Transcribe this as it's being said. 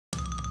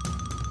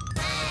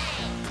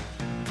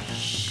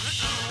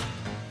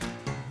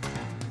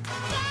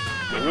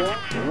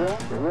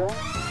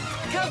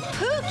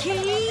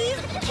Kapuki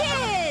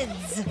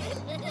Kids!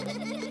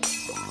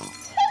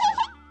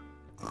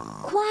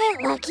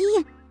 Quiet,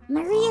 Lucky.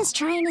 Maria's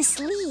trying to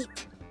sleep.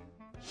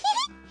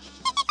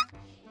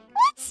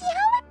 Let's see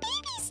how our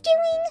baby's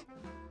doing.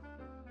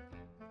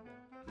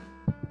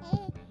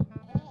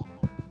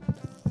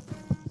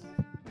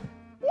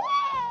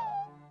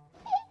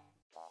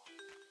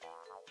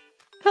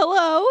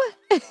 Hello?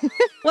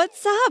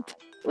 What's up?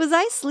 Was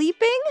I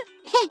sleeping?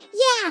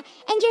 Yeah,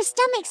 and your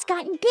stomach's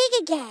gotten big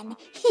again.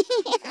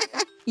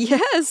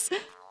 Yes,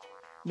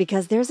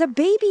 because there's a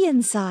baby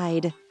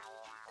inside.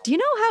 Do you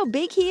know how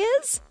big he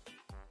is?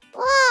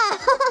 Wow,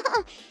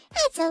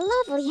 that's a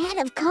lovely head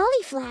of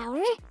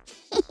cauliflower.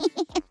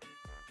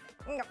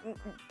 Oh,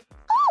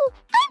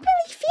 I'm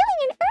really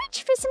feeling an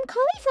urge for some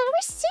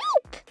cauliflower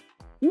soup.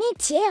 Me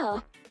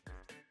too.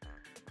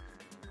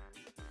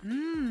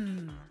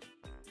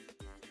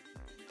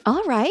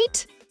 All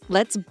right,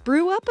 let's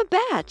brew up a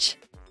batch.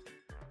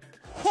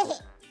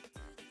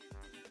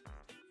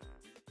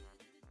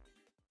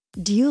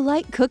 Do you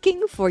like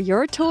cooking for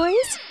your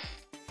toys?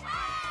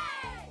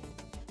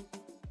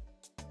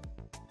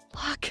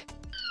 Look!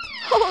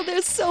 Oh,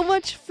 there's so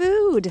much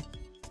food!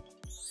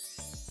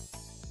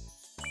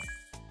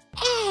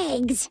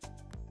 Eggs.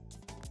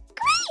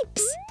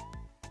 Grapes.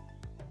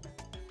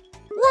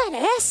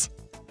 Lettuce.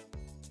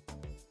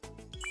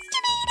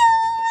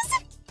 Tomatoes.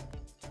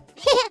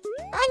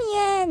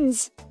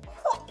 Onions.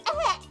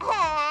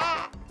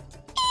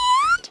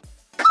 And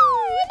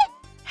corn.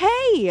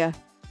 Hey!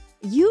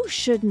 You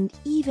shouldn't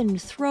even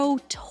throw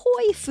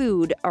toy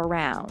food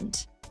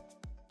around.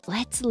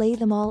 Let's lay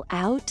them all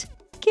out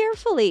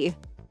carefully.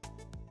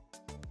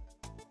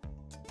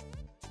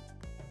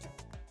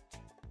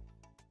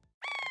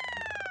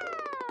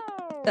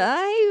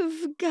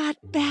 I've got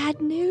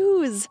bad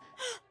news.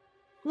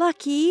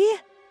 Lucky,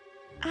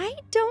 I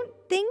don't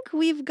think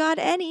we've got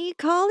any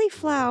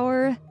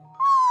cauliflower.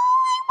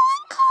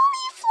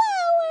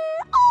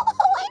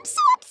 Oh, I'm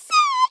so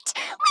upset!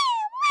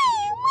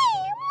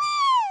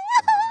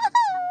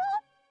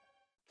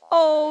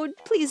 Oh,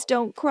 please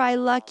don't cry,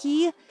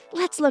 Lucky.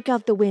 Let's look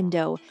out the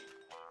window.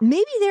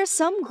 Maybe there's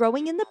some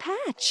growing in the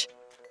patch.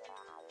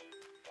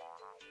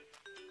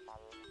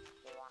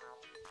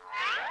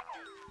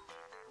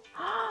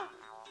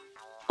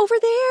 Over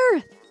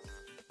there!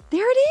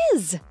 There it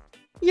is!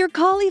 Your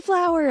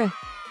cauliflower!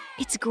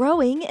 It's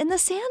growing in the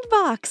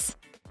sandbox.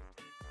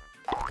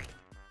 Oh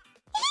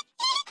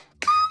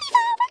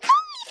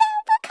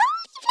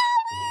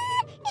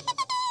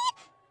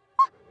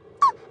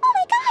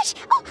my gosh!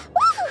 Oh,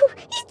 woo!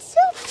 It's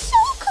so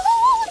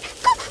cold!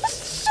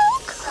 So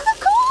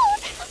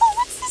cold! Oh,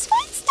 what's this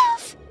white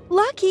stuff?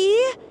 Lucky!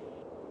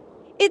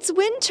 It's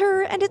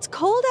winter and it's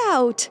cold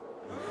out.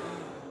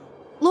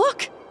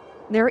 Look!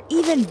 There are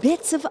even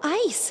bits of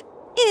ice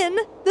in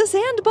the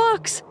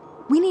sandbox.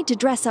 We need to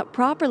dress up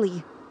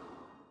properly.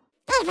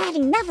 I've had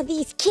enough of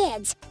these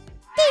kids.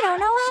 They don't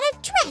know how to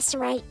dress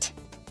right.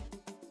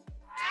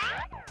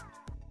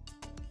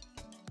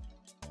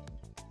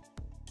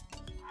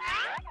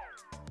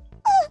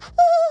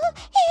 Oh,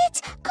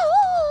 it's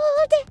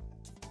cold.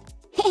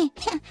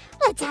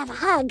 Let's have a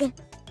hug.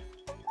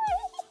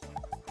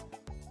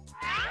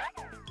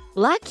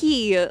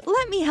 Lucky,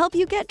 let me help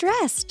you get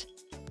dressed.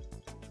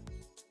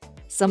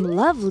 Some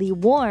lovely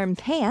warm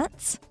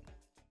pants.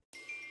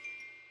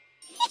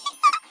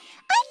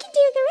 I can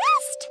do the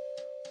rest.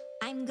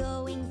 I'm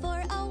going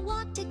for a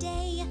walk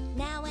today.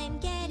 Now I'm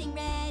getting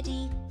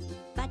ready.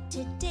 But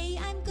today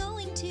I'm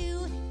going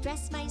to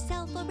dress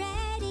myself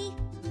already.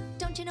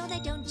 Don't you know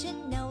that? Don't you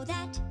know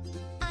that?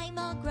 I'm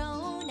all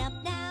grown up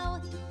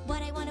now.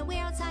 What I want to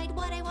wear outside,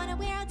 what I want to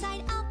wear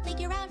outside, I'll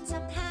figure out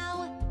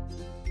somehow.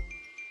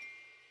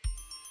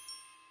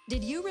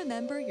 Did you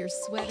remember your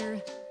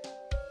sweater?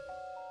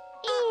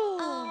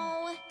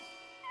 Uh-oh.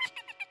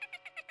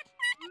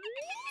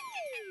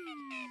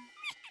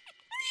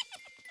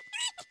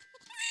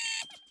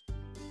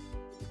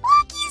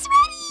 Lucky's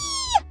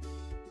ready!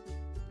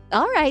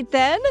 All right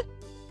then.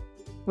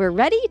 We're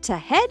ready to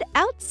head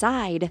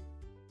outside.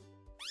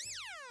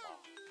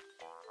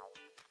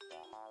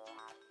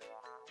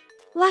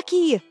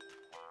 Lucky,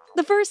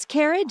 the first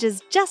carriage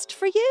is just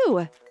for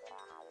you.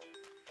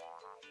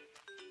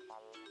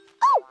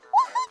 Oh,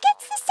 well, who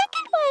gets the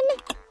second one?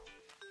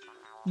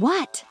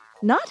 What?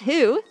 Not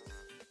who.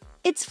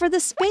 It's for the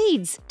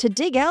spades to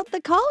dig out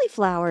the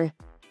cauliflower.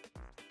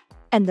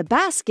 And the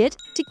basket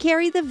to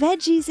carry the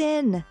veggies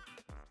in.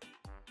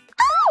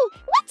 Oh,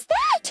 what's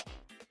that?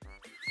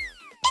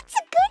 It's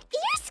a good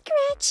ear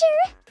scratcher.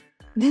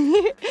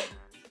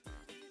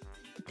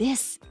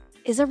 This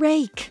is a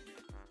rake.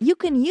 You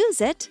can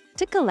use it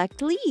to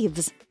collect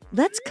leaves.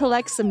 Let's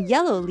collect some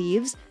yellow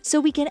leaves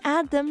so we can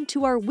add them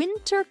to our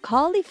winter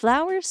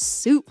cauliflower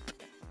soup.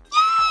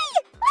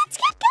 Yay! Let's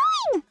get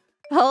going!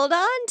 Hold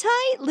on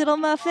tight, little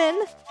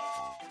muffin.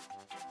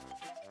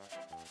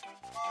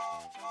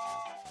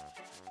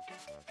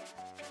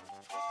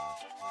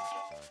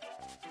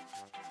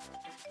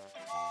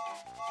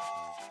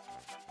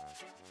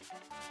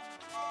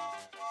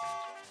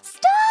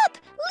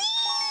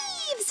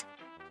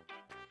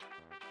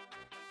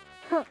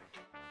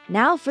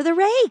 Now for the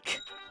rake.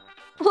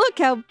 Look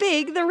how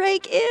big the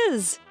rake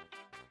is.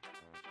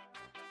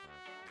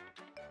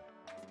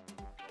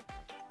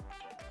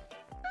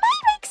 My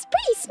rake's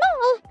pretty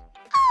small.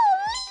 Oh,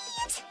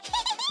 leaves!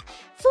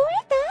 For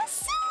the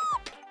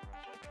soup!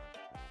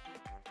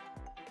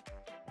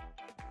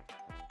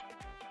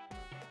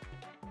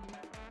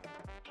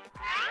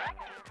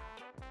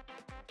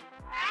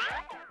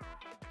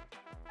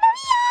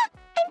 Maria,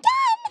 I'm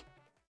done!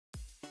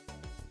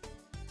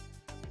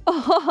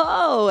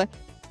 Oh,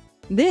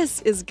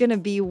 this is gonna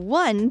be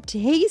one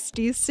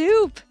tasty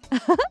soup.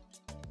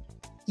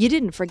 You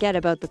didn't forget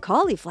about the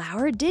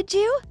cauliflower, did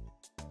you?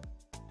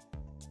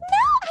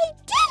 No, I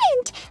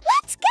didn't!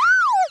 Let's go!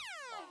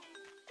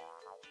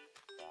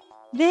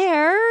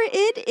 There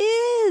it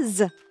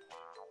is.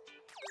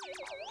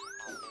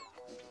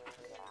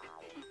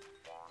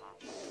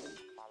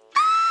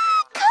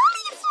 Ah,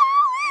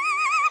 cauliflower!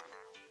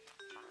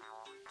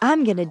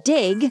 I'm gonna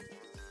dig.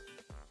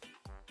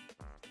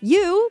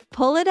 You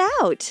pull it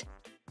out.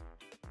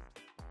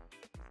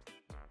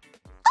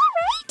 All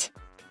right.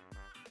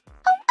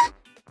 Oh, a 1,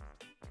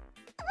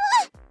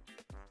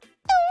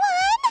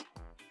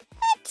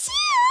 a 2,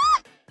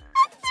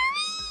 a 3.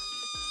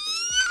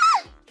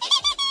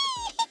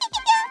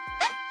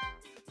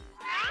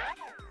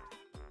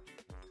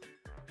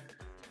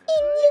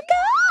 In you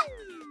go.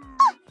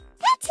 Oh,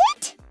 that's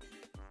it.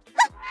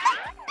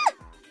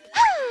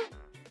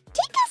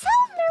 Take us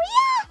home,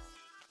 Maria.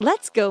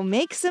 Let's go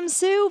make some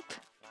soup.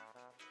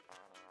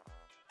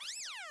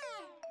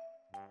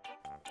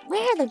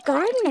 Where are the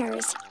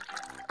gardeners?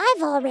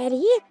 I've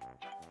already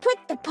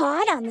put the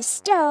pot on the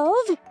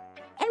stove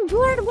and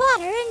poured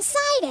water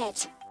inside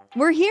it.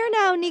 We're here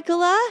now,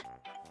 Nicola.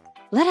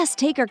 Let us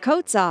take our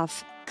coats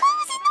off.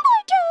 Clothes in the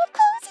wardrobe!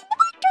 Clothes in the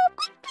wardrobe!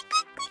 Quick,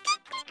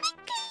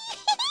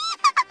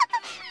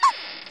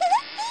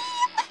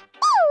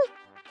 Oh!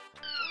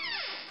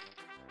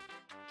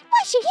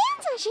 Wash your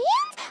hands! Wash your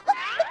hands!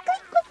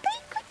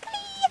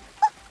 Quickly!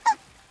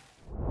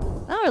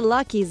 Our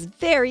Lucky's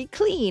very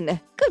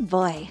clean. Good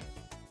boy.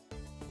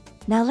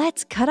 Now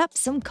let's cut up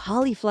some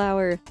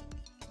cauliflower.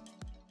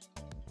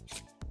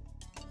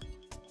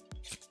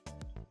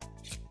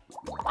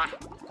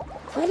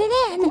 Put it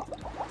in.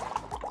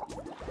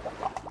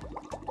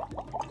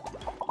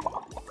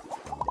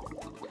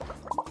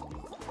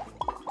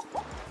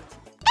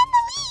 And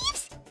the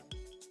leaves!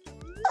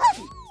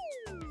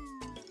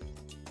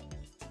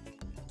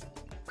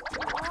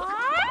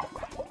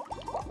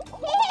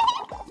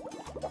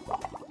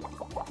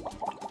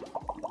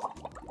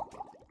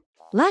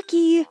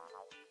 Lucky,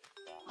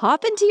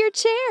 hop into your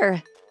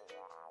chair.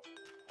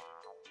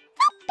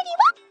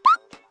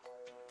 Boppity-wop-bop.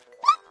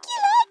 Lucky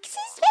likes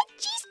his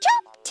veggies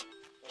chopped.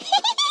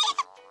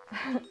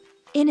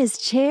 In his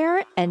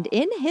chair and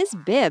in his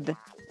bib.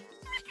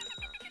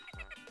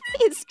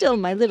 He's still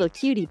my little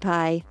cutie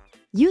pie.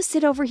 You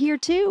sit over here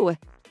too.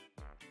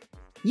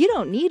 You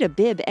don't need a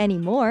bib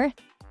anymore.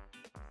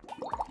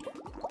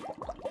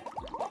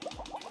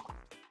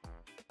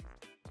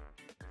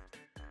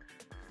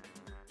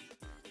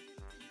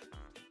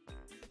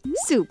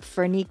 Soup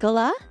for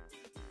Nicola.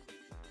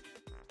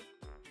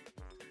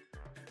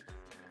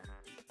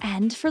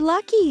 And for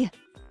Lucky.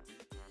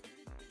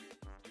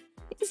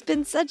 He's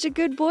been such a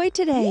good boy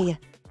today.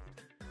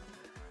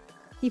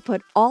 He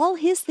put all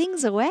his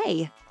things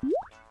away.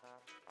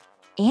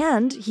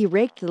 And he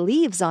raked the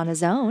leaves on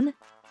his own.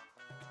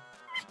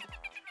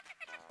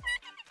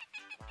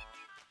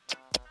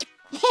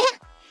 Then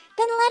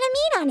let him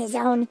eat on his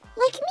own,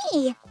 like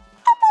me. Am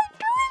I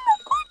doing a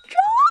good job?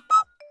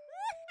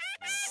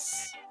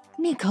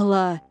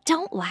 Nicola,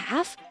 don't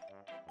laugh.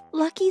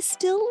 Lucky's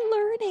still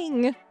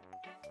learning.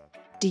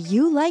 Do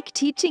you like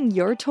teaching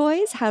your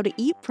toys how to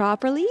eat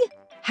properly,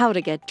 how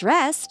to get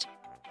dressed,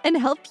 and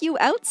help you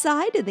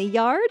outside in the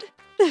yard?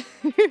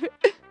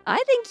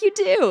 I think you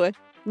do.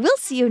 We'll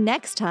see you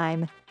next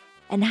time.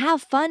 And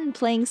have fun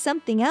playing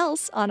something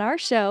else on our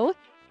show,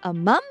 A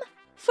Mum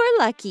for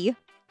Lucky.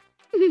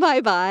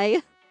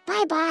 Bye-bye.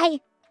 Bye-bye.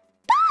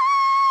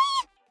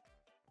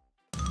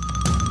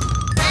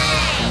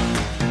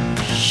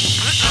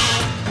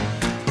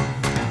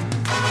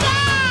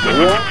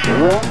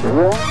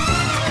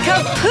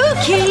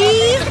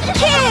 Kapuki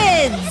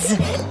Kids!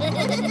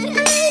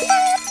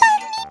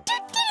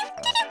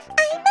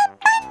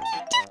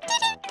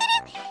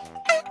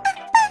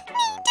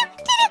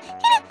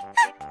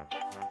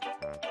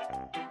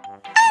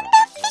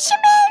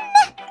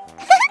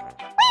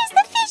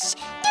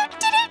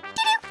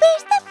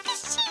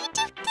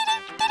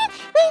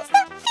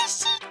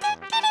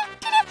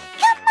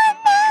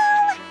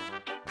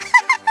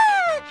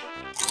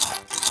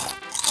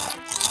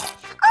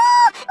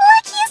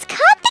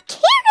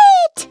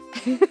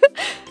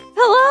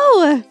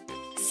 Hello!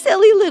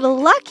 Silly little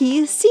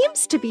Lucky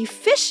seems to be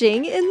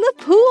fishing in the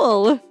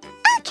pool.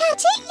 I'll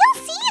catch it,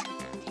 you'll see.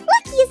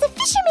 Lucky is a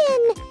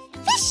fisherman.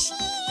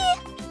 Fishy.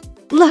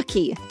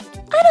 Lucky,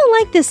 I don't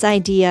like this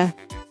idea.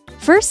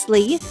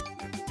 Firstly,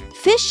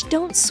 fish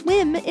don't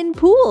swim in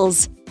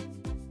pools.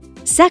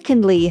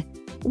 Secondly,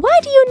 why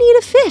do you need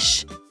a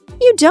fish?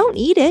 You don't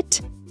eat it.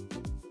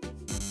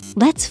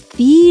 Let's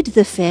feed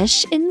the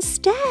fish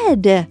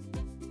instead. Oh,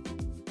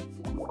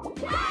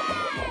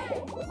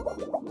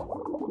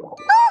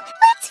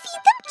 let's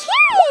feed them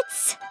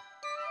carrots!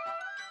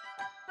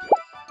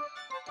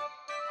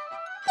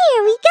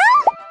 Here we go!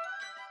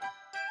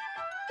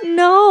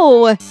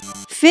 No!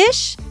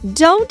 Fish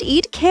don't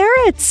eat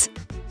carrots.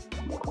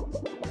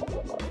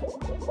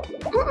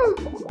 Oh,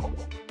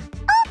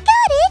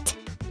 got it!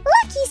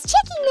 Lucky's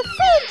checking the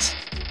fridge.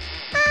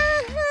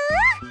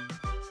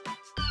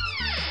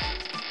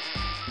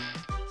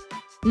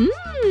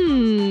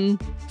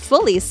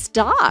 Fully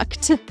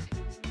stocked. Ice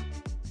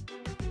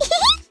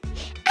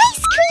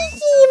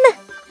cream!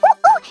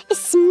 Oh, a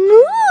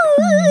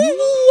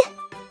smoothie!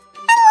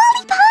 And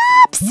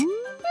lollipops!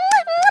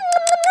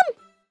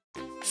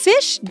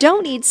 Fish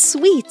don't eat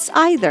sweets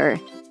either.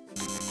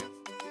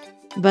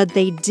 But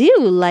they do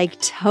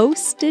like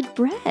toasted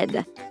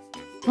bread.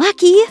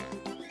 Lucky!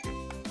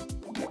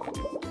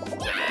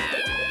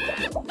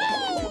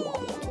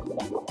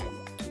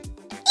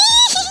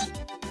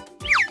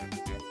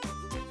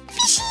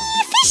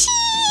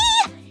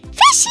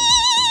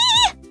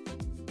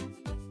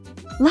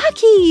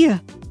 Lucky!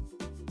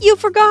 You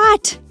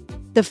forgot!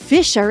 The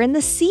fish are in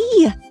the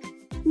sea,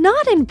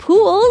 not in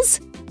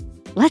pools.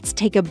 Let's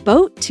take a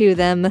boat to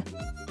them.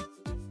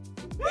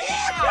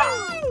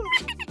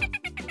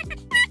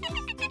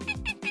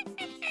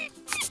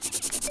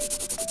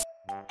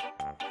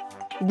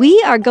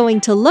 We are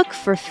going to look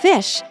for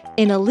fish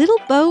in a little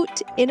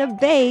boat in a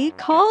bay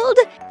called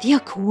the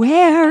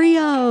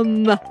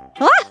aquarium.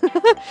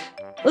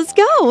 Let's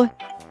go!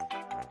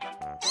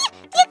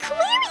 The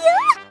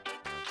aquarium?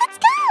 Let's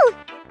go!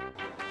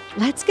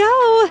 Let's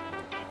go!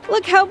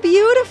 Look how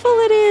beautiful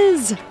it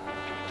is!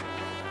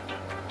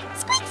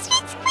 Squeak,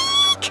 squeak,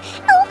 squeak!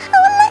 Oh,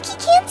 Lucky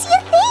can't see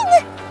a thing!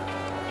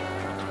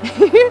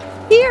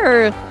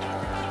 Here!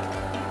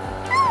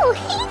 Oh,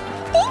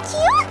 thank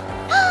you!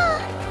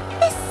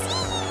 The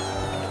sea!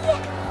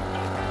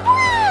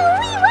 Wow!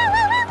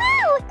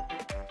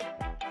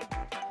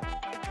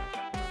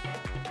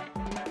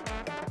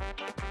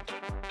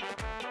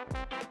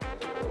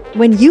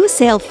 When you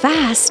sail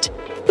fast,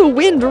 the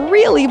wind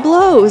really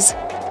blows.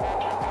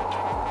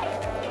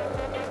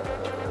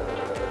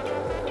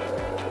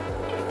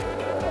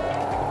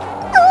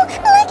 Oh,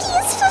 Lucky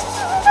is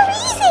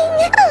freezing!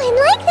 Oh, and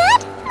like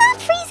that, not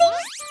freezing!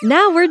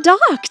 Now we're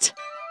docked.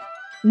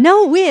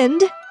 No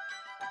wind,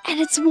 and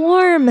it's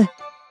warm. Hooray!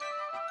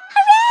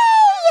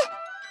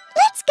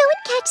 Let's go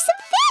and catch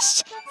some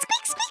fish!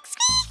 Squeak, squeak,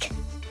 squeak!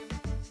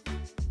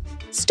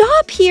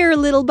 Stop here,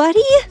 little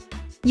buddy.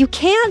 You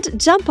can't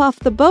jump off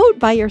the boat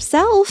by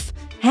yourself.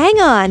 Hang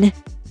on.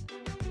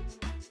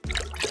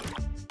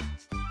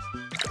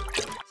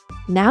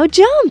 Now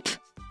jump.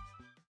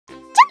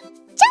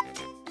 Jump!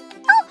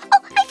 Oh,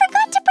 I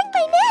forgot to bring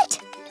my net.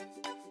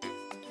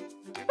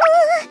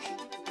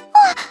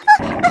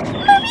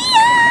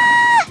 Maria!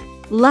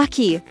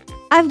 Lucky,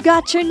 I've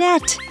got your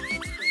net.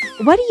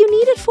 What do you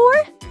need it for?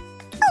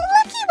 Oh,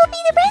 Lucky will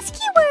be the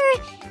rescuer.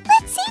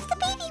 Let's save the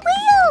baby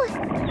whale.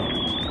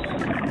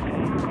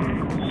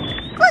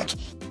 Look,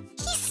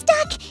 he's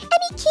stuck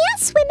and he can't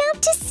swim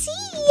out to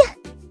sea.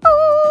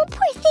 Oh,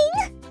 poor thing.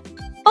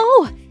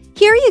 Oh,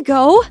 here you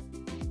go.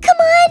 Come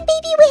on,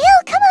 baby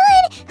whale, come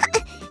on.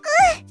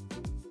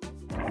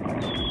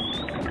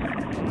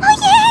 Oh,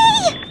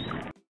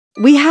 yay!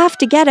 We have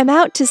to get him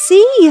out to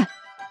sea.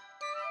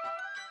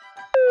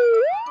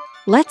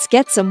 Let's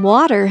get some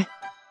water.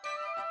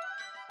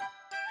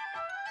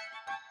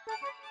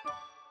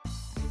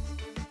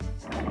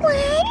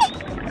 One,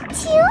 2,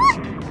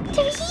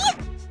 3,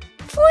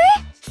 4,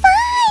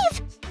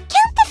 5.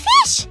 Count the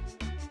fish.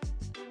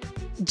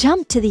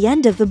 Jump to the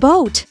end of the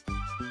boat.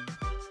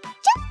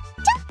 Jump,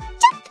 jump,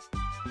 jump.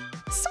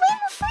 Swim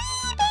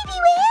free, baby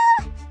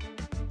whale.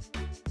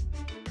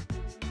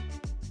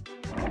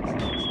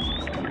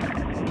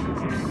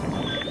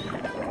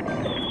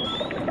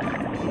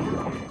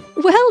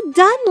 Well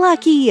done,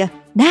 Lucky.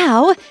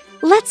 Now,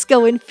 let's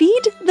go and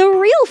feed the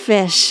real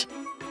fish.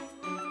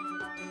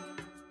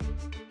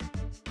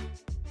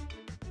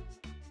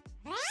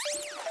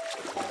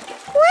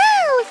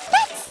 Wow,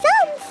 that's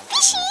some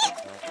fishy.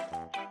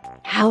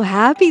 How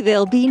happy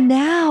they'll be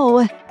now.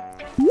 Enjoy,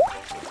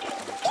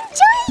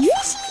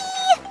 fishy.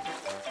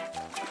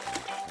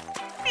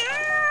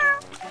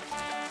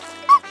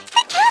 Oh,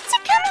 the cats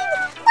are coming.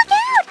 Look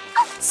out.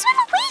 Oh, swim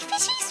away,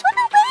 fishy, swim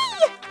away.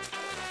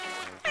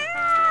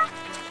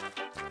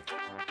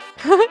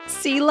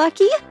 See,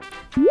 Lucky?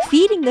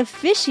 Feeding the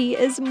fishy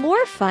is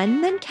more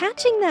fun than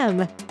catching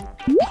them.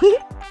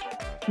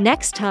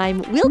 Next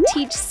time, we'll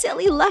teach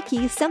Silly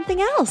Lucky something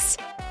else.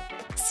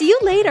 See you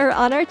later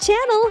on our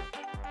channel.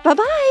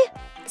 Bye-bye.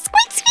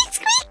 Squeak, squeak,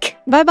 squeak.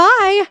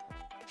 Bye-bye.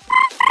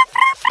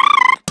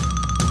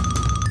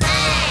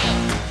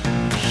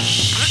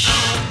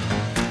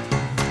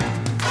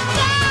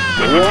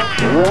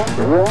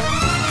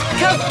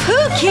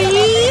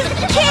 Kapuki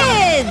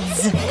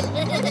Kids!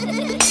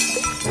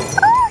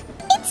 Oh,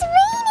 it's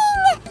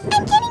raining.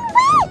 I'm getting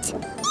wet.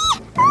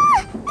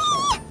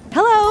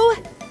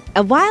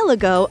 A while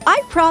ago,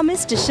 I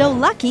promised to show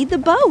Lucky the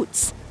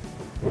boats.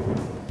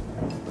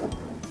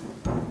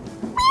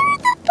 Where are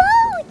the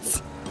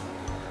boats?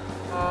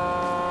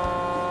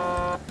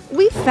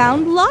 We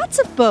found lots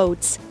of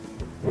boats.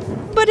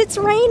 But it's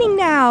raining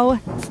now.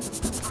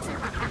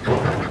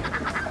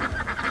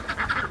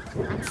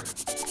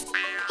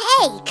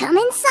 Hey, come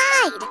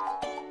inside.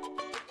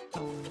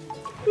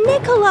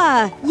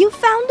 Nicola, you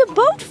found a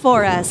boat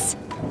for us.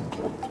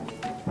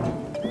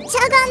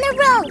 Tug on the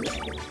rope.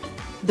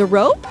 The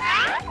rope?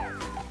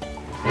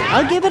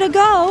 I'll give it a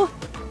go.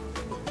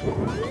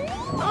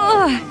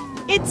 Ugh,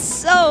 it's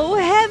so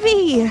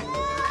heavy.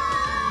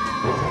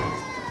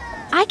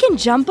 I can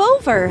jump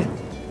over.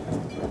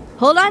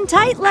 Hold on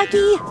tight,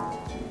 Lucky.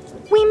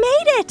 We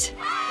made it.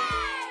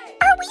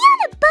 Are we on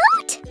a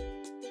boat?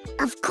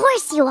 Of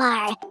course you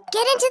are.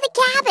 Get into the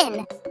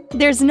cabin.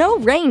 There's no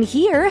rain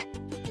here.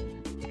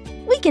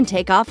 We can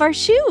take off our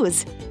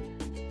shoes.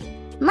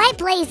 My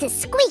place is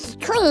squeaky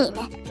clean.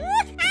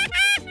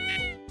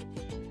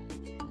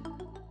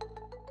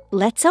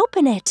 Let's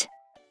open it.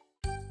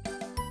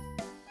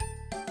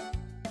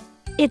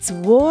 It's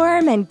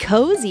warm and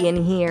cozy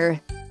in here.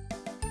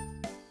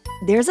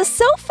 There's a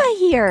sofa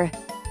here.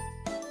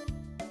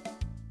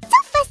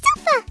 Sofa,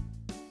 sofa.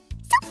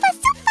 Sofa,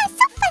 sofa,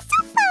 sofa,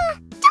 sofa.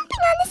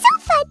 Jumping on the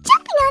sofa,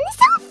 jumping on the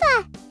sofa.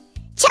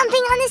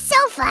 Jumping on the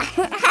sofa.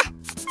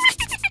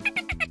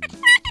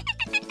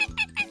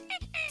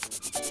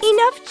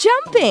 Enough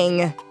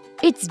jumping.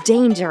 It's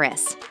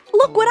dangerous.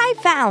 Look what I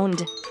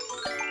found.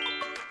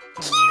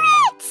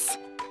 Carrots!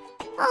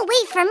 Oh,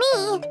 wait for me.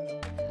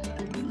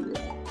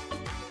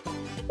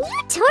 You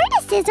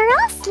tortoises are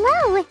all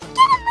slow.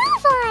 Get a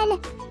move on.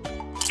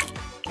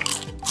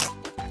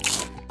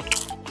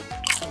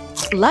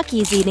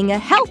 Lucky's eating a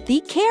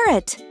healthy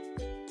carrot.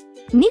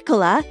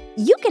 Nicola,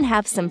 you can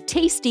have some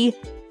tasty,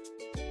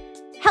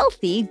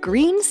 healthy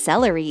green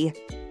celery.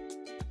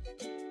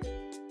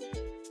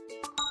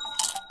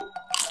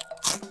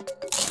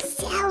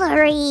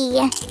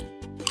 Celery.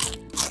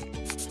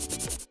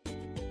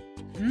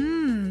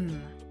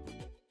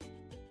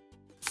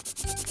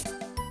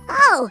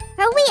 Oh,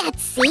 are we at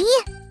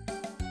sea?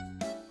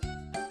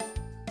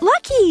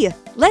 Lucky,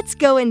 let's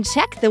go and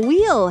check the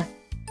wheel.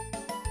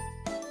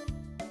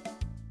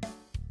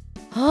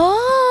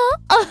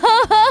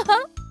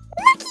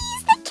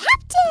 Lucky's the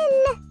captain!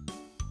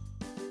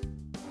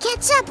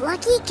 Catch up,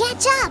 Lucky,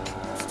 catch up!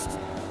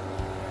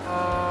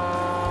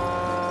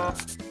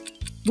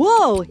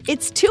 Whoa,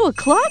 it's 2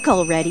 o'clock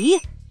already.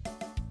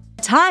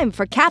 Time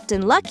for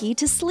Captain Lucky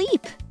to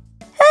sleep.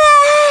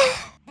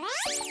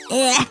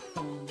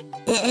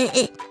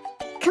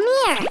 Come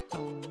here.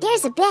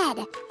 There's a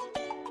bed.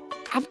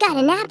 I've got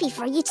a nappy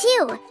for you,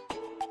 too.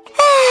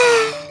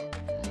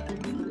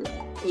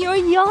 You're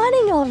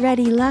yawning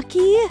already,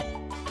 Lucky.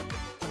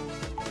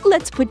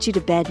 Let's put you to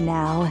bed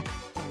now.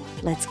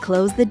 Let's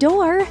close the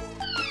door.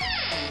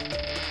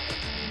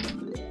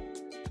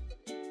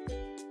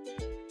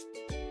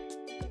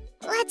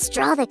 Let's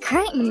draw the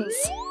curtains.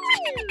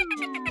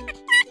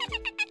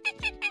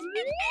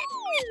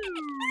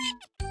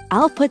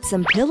 I'll put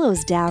some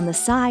pillows down the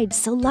side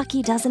so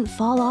Lucky doesn't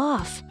fall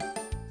off.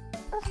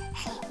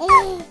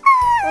 Sleep!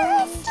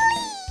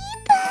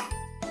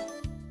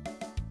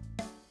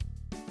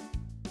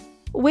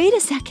 Wait a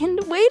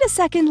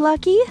second,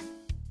 Lucky.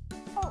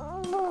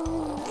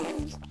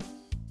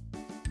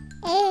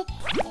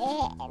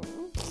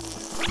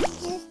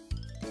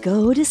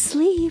 Go to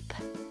sleep.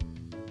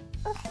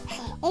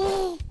 I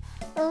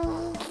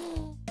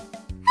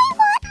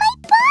want my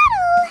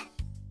bottle!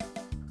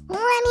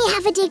 Let me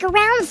have a dig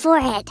around for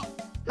it.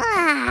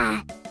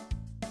 Ah.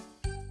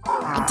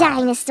 A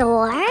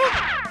dinosaur.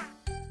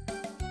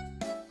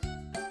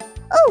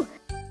 Oh,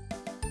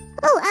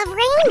 a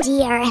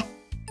reindeer.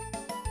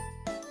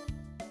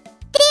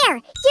 There,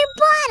 your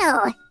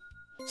bottle.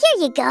 Here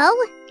you go.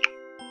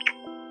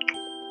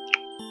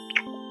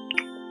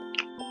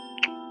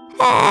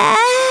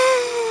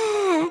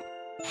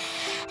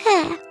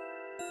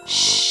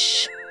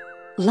 Shh.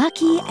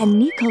 Lucky and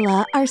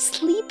Nicola are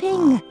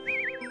sleeping.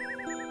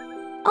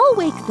 I'll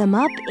wake them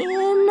up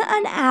in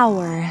an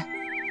hour.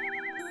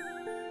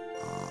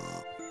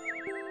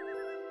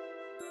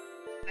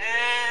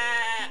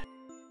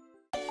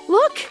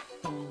 Look!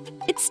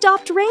 It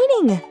stopped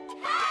raining.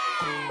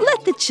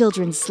 Let the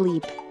children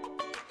sleep.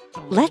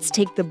 Let's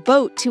take the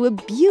boat to a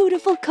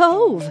beautiful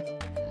cove.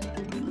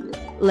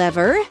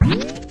 Lever.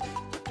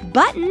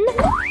 Button.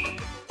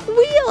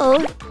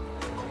 Wheel.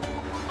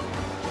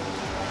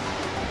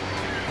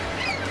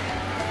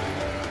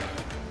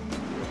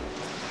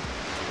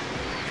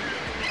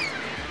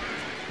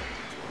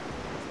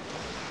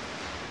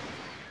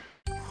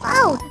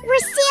 Oh, we're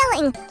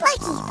sailing!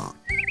 Lucky!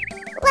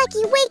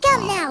 Lucky, wake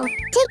up now!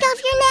 Take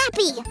off your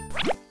nappy!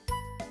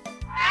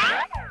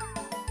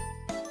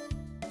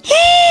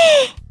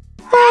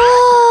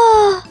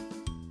 Oh.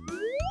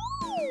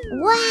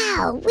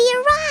 Wow, we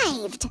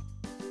arrived!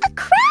 A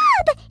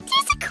crab!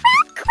 There's a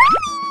crab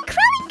crawling!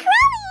 Crawling!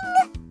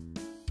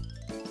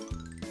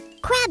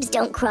 Crabs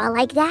don't crawl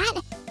like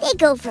that. They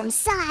go from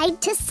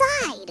side to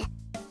side.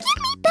 Give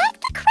me back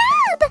the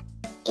crab!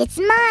 It's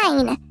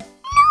mine! No,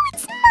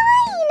 it's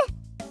mine!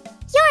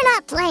 You're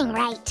not playing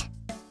right.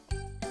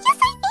 Yes,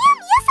 I am!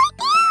 Yes, I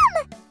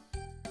am!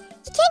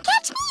 You can't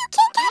catch me! You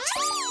can't catch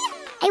me!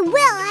 I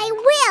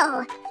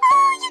will!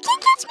 Oh, you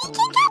can't catch me!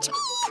 Can't catch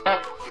me!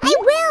 I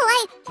will!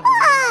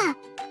 Mom!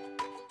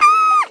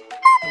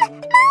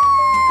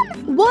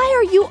 Why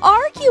are you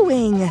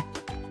arguing?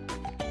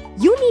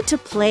 You need to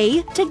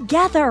play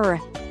together.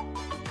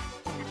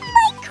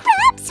 My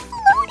crab's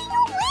floating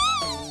away!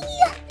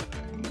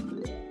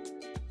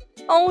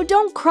 Oh,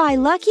 don't cry,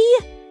 Lucky.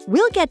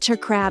 We'll get your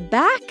crab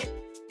back.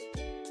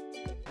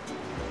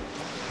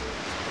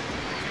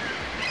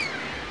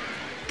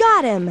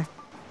 Got him.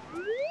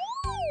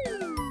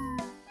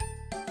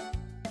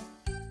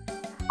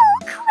 Oh,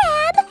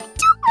 Crab,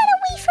 don't run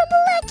away from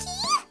Lucky.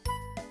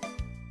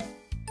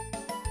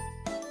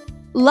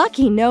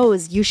 Lucky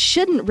knows you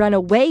shouldn't run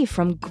away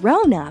from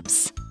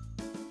grown-ups.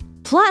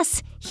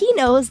 Plus, he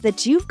knows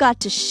that you've got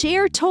to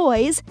share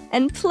toys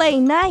and play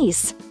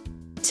nice.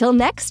 Till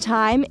next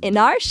time in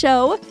our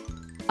show,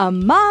 A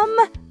Mom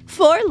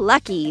for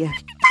Lucky.